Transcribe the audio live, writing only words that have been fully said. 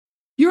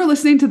You're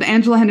listening to the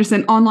Angela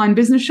Henderson Online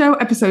Business Show,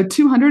 episode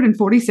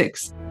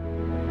 246.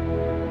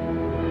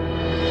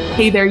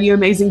 Hey there, you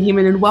amazing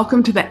human, and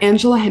welcome to the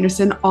Angela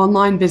Henderson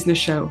Online Business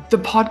Show, the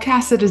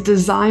podcast that is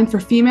designed for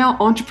female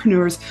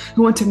entrepreneurs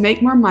who want to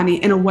make more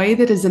money in a way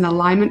that is in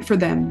alignment for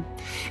them.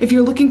 If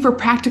you're looking for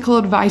practical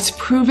advice,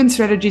 proven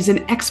strategies,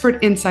 and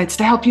expert insights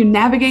to help you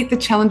navigate the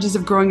challenges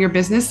of growing your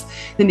business,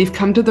 then you've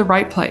come to the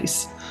right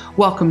place.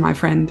 Welcome, my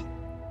friend.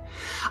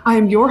 I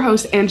am your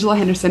host, Angela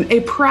Henderson, a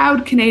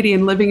proud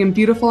Canadian living in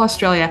beautiful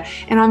Australia,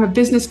 and I'm a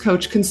business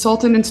coach,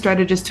 consultant, and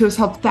strategist who has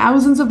helped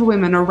thousands of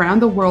women around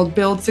the world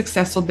build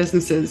successful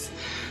businesses.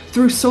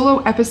 Through solo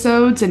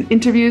episodes and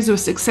interviews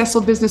with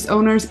successful business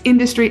owners,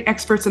 industry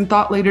experts, and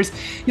thought leaders,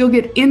 you'll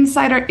get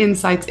insider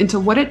insights into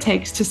what it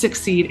takes to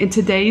succeed in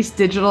today's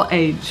digital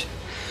age.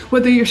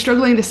 Whether you're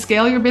struggling to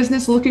scale your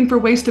business, looking for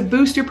ways to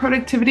boost your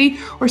productivity,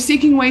 or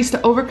seeking ways to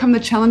overcome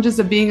the challenges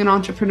of being an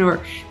entrepreneur,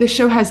 this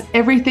show has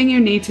everything you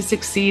need to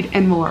succeed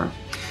and more.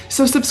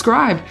 So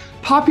subscribe,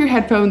 pop your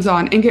headphones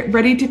on, and get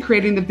ready to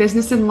creating the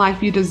business and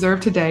life you deserve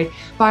today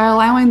by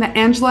allowing the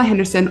Angela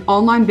Henderson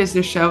Online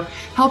Business Show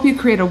help you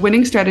create a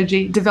winning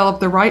strategy, develop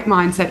the right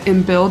mindset,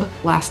 and build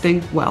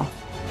lasting wealth.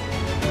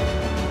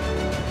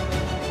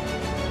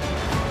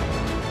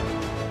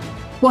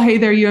 Well, hey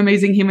there, you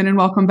amazing human, and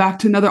welcome back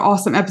to another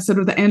awesome episode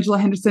of the Angela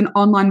Henderson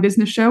Online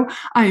Business Show.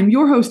 I am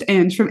your host,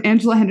 Ange, from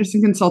Angela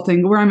Henderson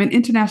Consulting, where I'm an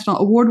international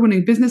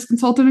award-winning business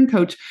consultant and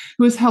coach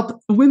who has helped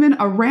women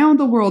around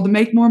the world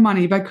make more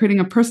money by creating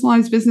a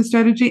personalized business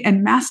strategy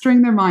and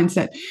mastering their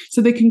mindset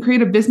so they can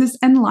create a business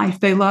and life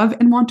they love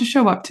and want to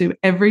show up to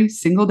every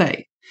single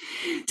day.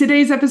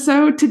 Today's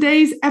episode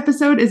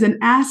is an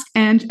Ask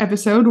Ange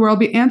episode where I'll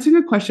be answering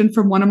a question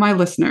from one of my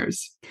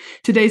listeners.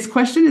 Today's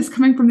question is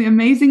coming from the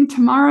amazing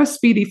Tamara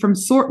Speedy from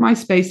Sort My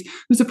Space,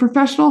 who's a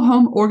professional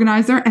home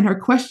organizer, and her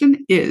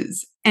question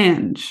is,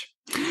 Ange,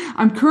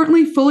 I'm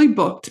currently fully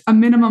booked a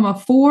minimum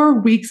of 4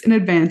 weeks in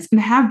advance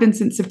and have been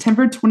since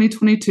September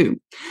 2022.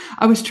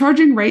 I was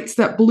charging rates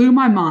that blew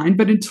my mind,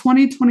 but in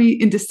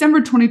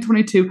December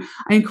 2022,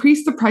 I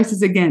increased the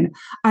prices again.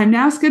 I'm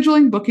now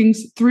scheduling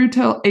bookings through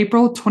till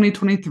April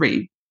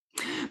 2023.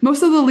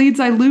 Most of the leads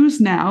I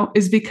lose now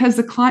is because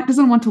the client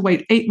doesn't want to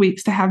wait 8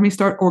 weeks to have me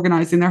start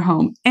organizing their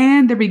home,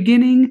 and they're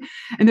becoming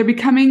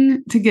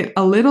to get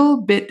a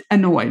little bit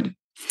annoyed.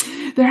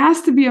 There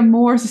has to be a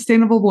more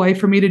sustainable way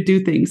for me to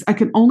do things. I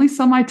can only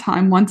sell my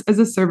time once as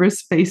a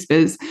service-based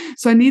biz,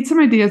 so I need some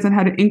ideas on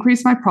how to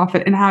increase my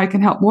profit and how I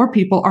can help more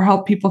people or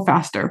help people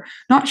faster.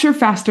 Not sure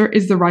faster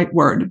is the right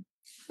word.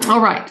 All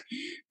right,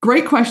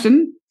 great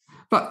question.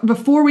 But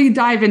before we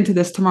dive into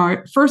this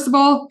tomorrow, first of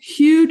all,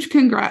 huge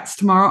congrats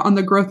tomorrow on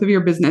the growth of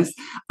your business.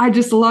 I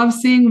just love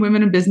seeing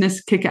women in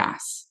business kick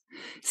ass.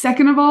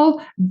 Second of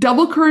all,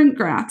 double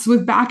congrats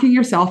with backing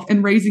yourself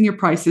and raising your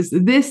prices.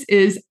 This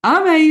is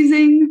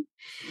amazing.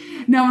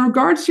 Now, in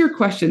regards to your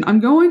question,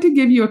 I'm going to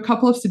give you a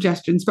couple of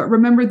suggestions, but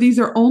remember, these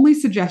are only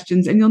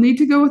suggestions, and you'll need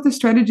to go with the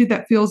strategy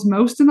that feels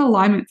most in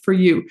alignment for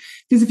you.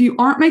 Because if you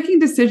aren't making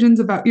decisions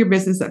about your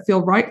business that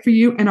feel right for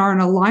you and are in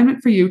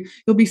alignment for you,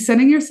 you'll be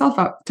setting yourself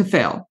up to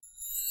fail.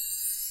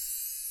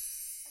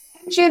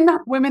 Attention,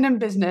 women in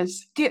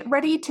business, get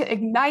ready to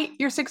ignite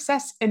your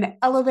success and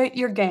elevate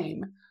your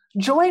game.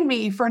 Join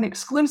me for an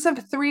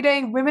exclusive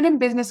 3-day Women in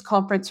Business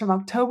conference from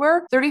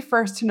October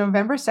 31st to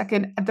November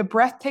 2nd at the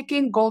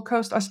breathtaking Gold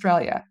Coast,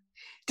 Australia.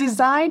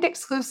 Designed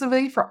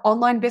exclusively for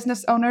online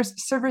business owners,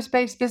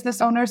 service-based business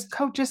owners,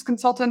 coaches,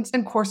 consultants,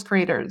 and course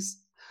creators.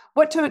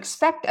 What to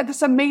expect at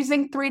this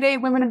amazing 3-day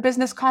Women in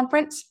Business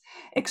conference?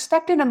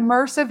 Expect an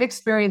immersive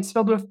experience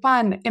filled with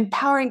fun,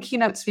 empowering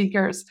keynote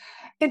speakers,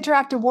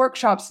 interactive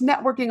workshops,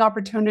 networking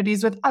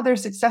opportunities with other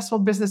successful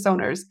business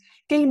owners,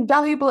 gain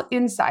valuable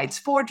insights,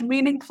 forge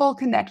meaningful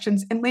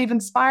connections, and leave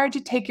inspired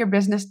to take your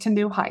business to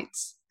new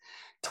heights.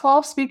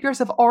 12 speakers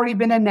have already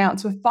been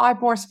announced, with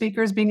 5 more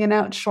speakers being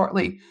announced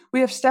shortly. We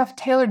have Steph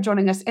Taylor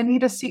joining us,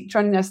 Anita Seek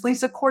joining us,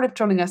 Lisa Cordiff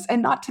joining us,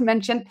 and not to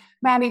mention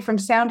Maddie from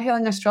Sound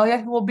Healing Australia,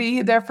 who will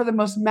be there for the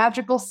most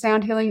magical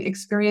sound healing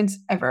experience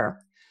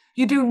ever.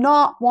 You do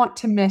not want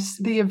to miss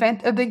the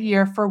event of the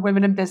year for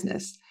women in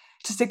business.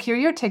 To secure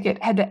your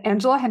ticket, head to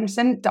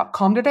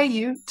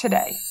angelahenderson.com.au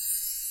today.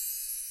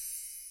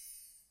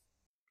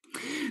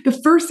 The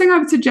first thing I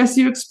would suggest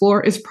you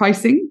explore is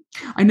pricing.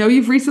 I know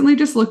you've recently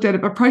just looked at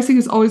it, but pricing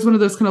is always one of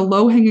those kind of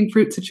low-hanging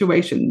fruit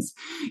situations.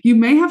 You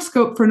may have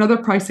scope for another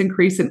price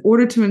increase in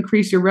order to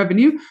increase your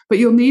revenue, but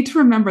you'll need to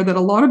remember that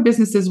a lot of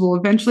businesses will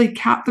eventually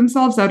cap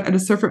themselves out at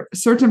a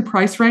certain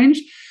price range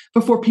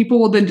before people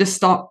will then just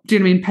stop,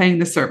 paying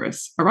the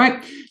service. All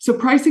right. So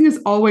pricing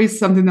is always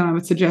something that I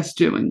would suggest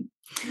doing.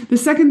 The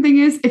second thing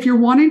is, if you're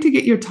wanting to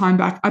get your time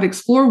back, I'd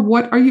explore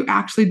what are you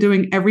actually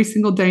doing every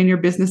single day in your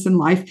business and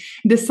life,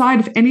 and decide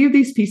if any of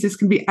these pieces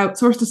can be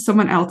outsourced to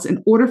someone else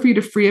in order for you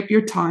to free up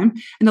your time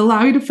and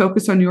allow you to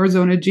focus on your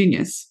zone of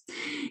genius.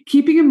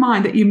 Keeping in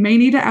mind that you may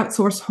need to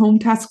outsource home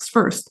tasks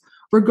first.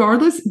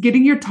 Regardless,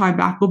 getting your time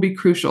back will be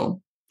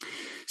crucial.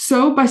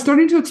 So by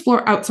starting to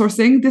explore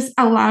outsourcing, this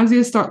allows you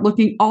to start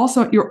looking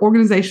also at your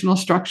organizational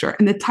structure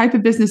and the type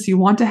of business you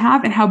want to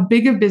have and how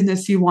big of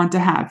business you want to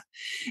have.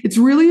 It's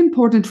really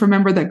important to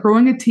remember that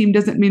growing a team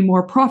doesn't mean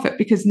more profit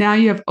because now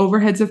you have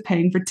overheads of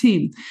paying for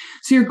team.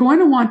 So you're going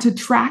to want to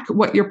track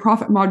what your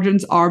profit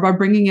margins are by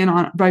bringing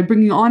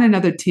on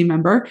another team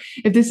member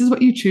if this is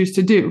what you choose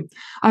to do.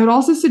 I would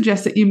also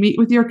suggest that you meet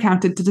with your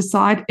accountant to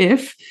decide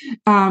if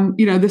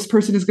this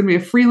person is going to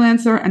be a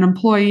freelancer, an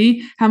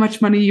employee, how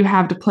much money you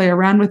have to play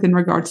around with in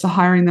regards to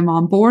hiring them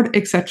on board,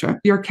 etc.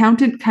 Your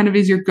accountant kind of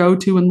is your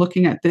go-to when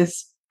looking at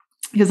this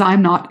because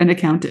I'm not an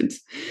accountant.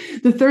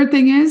 The third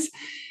thing is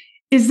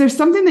there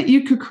something that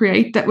you could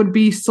create that would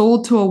be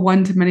sold to a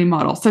one-to-many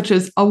model, such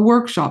as a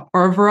workshop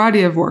or a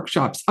variety of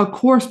workshops, a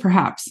course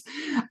perhaps,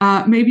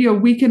 maybe a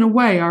weekend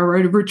away or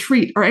a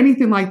retreat or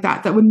anything like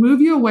that would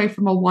move you away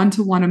from a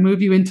one-to-one and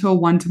move you into a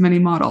one-to-many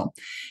model.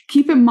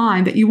 Keep in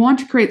mind that you want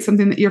to create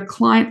something that your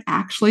client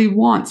actually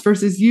wants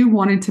versus you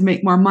wanting to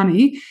make more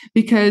money,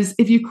 because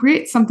if you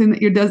create something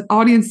that your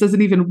audience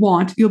doesn't even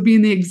want, you'll be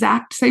in the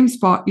exact same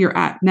spot you're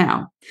at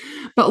now.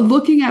 But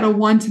looking at a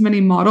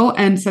one-to-many model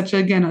and such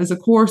again as a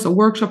course, a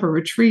workshop, a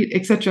retreat,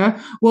 etc.,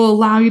 will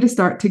allow you to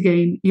start to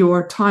gain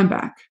your time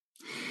back.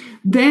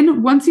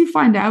 Then once you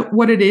find out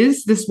what it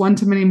is this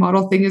one-to-many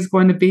model thing is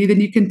going to be,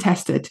 then you can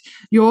test it.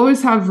 You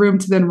always have room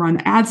to then run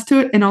ads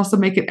to it and also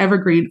make it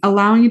evergreen,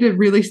 allowing you to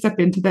really step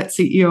into that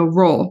CEO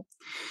role.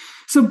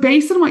 So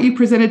based on what you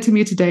presented to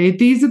me today,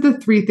 these are the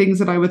three things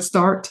that I would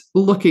start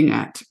looking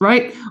at,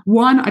 right?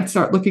 One, I'd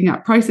start looking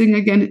at pricing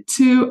again.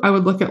 Two, I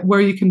would look at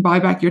where you can buy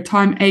back your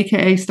time,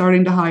 aka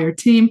starting to hire a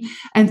team.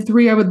 And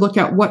three, I would look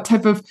at what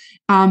type of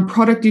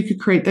product you could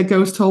create that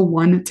goes to a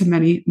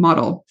one-to-many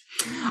model.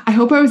 I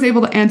hope I was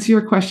able to answer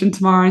your question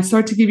tomorrow and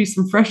start to give you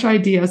some fresh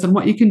ideas on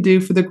what you can do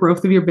for the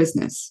growth of your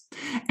business.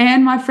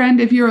 And my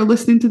friend, if you are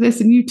listening to this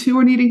and you too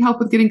are needing help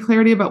with getting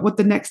clarity about what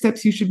the next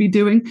steps you should be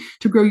doing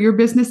to grow your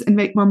business and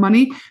make more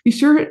money, be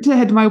sure to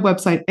head to my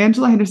website,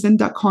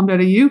 angelahenderson.com.au,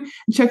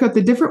 and check out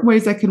the different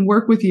ways I can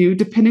work with you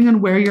depending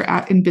on where you're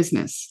at in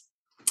business.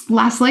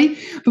 Lastly,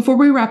 before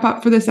we wrap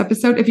up for this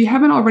episode, if you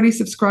haven't already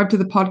subscribed to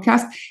the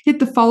podcast, hit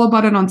the follow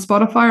button on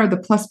Spotify or the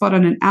plus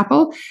button in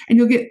Apple, and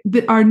you'll get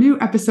our new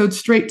episodes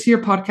straight to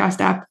your podcast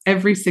app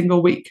every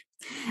single week.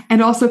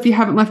 And also, if you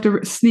haven't left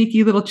a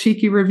sneaky little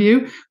cheeky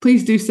review,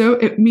 please do so.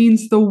 It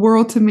means the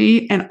world to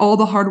me, and all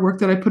the hard work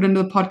that I put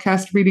into the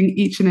podcast, reading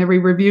each and every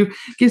review,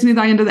 gives me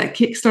the end of that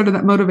kickstart of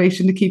that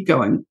motivation to keep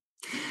going.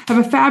 Have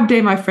a fab day,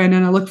 my friend,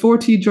 and I look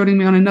forward to you joining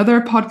me on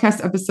another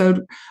podcast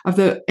episode of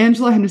the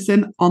Angela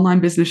Henderson Online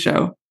Business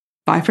Show.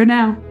 Bye for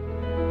now.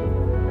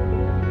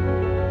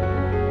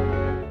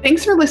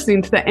 Thanks for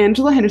listening to the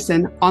Angela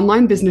Henderson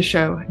Online Business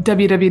Show,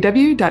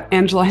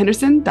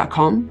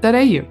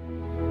 www.angelahenderson.com.au.